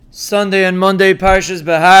Sunday and Monday, Parshas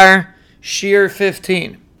Behar, Shiur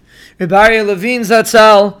 15. Rabbi Aryeh Levin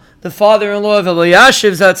Zatzal, the father-in-law of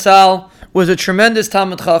Eliashiv Zatzal, was a tremendous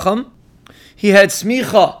Talmid Chacham. He had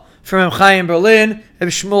smicha from Reb Chaim Berlin, Reb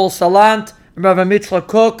Shmuel Salant, and Rav Mitzvah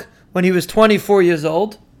Kook when he was 24 years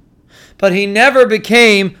old. But he never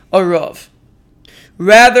became a Rav.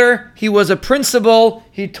 Rather, he was a principal.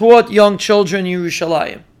 He taught young children in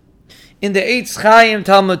Yerushalayim, in the Eitz Chaim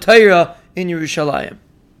Talmud Torah in Yerushalayim.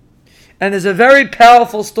 And there's a very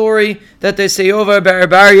powerful story that they say over about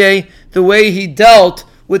Rabbi Aryeh, the way he dealt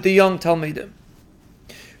with the young Talmidim.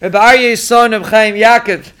 Rabbi Aryeh's son, Reb Chaim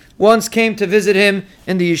Yaakov, once came to visit him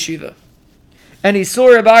in the yeshiva. And he saw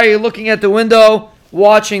Rabbi Aryeh looking at the window,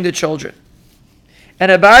 watching the children.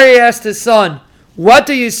 And Rabbi Aryeh asked his son, "What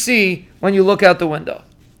do you see when you look out the window?"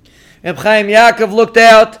 Reb Chaim Yaakov looked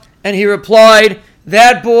out and he replied,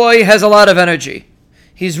 "That boy has a lot of energy.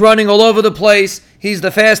 He's running all over the place. He's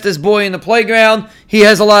the fastest boy in the playground. He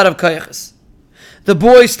has a lot of koyches. The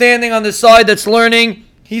boy standing on the side that's learning,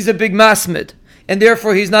 he's a big masmid, and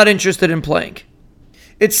therefore he's not interested in playing,"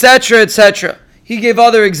 etc., etc. He gave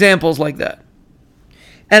other examples like that.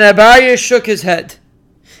 And Abaye shook his head,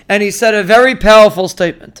 and he said a very powerful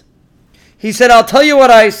statement. He said, "I'll tell you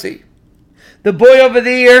what I see. The boy over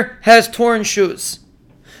there has torn shoes.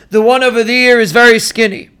 The one over there is very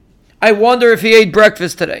skinny. I wonder if he ate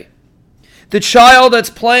breakfast today. The child that's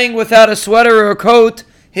playing without a sweater or a coat,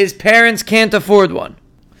 his parents can't afford one.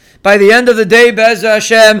 By the end of the day, Be'ez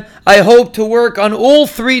Hashem, I hope to work on all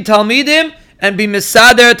three Talmidim and be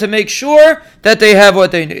misader to make sure that they have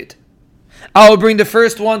what they need. I'll bring the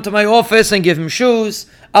first one to my office and give him shoes.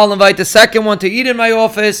 I'll invite the second one to eat in my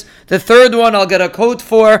office. The third one I'll get a coat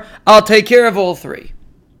for. I'll take care of all three."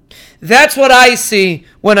 That's what I see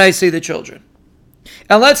when I see the children.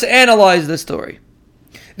 And let's analyze the story.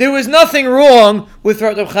 There was nothing wrong with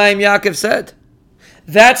what Reb Chaim Yaakov said.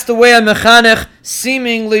 That's the way a mechanech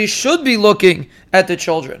seemingly should be looking at the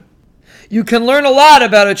children. You can learn a lot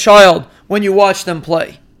about a child when you watch them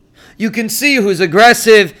play. You can see who's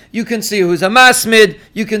aggressive, you can see who's a masmid,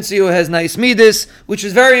 you can see who has nice midas, which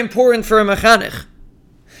is very important for a mechanech.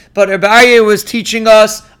 But Rabbi Aryeh was teaching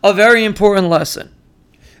us a very important lesson.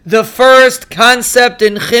 The first concept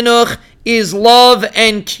in chinuch is love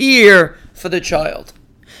and care for the child.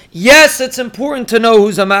 Yes, it's important to know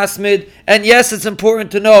who's a masmid, and yes, it's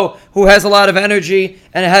important to know who has a lot of energy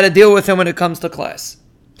and how to deal with him when it comes to class.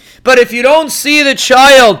 But if you don't see the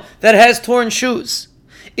child that has torn shoes,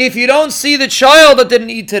 if you don't see the child that didn't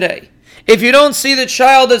eat today, if you don't see the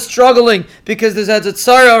child that's struggling because there's a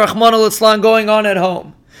tzara, Rahman al-Islam, going on at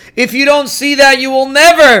home, if you don't see that, you will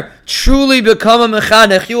never truly become a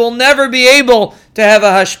mechanech. You will never be able to have a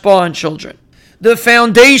hashpah on children. The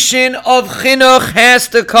foundation of chinuch has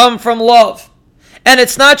to come from love. And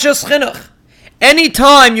it's not just chinuch.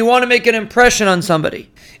 Anytime you want to make an impression on somebody,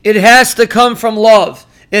 it has to come from love.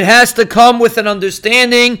 It has to come with an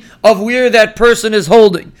understanding of where that person is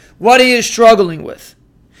holding, what he is struggling with.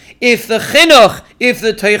 If the chinuch, if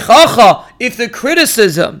the teichacha, if the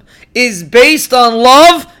criticism is based on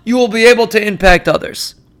love, you will be able to impact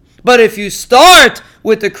others. But if you start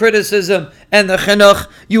with the criticism and the chinuch,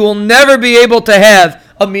 you will never be able to have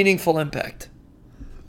a meaningful impact.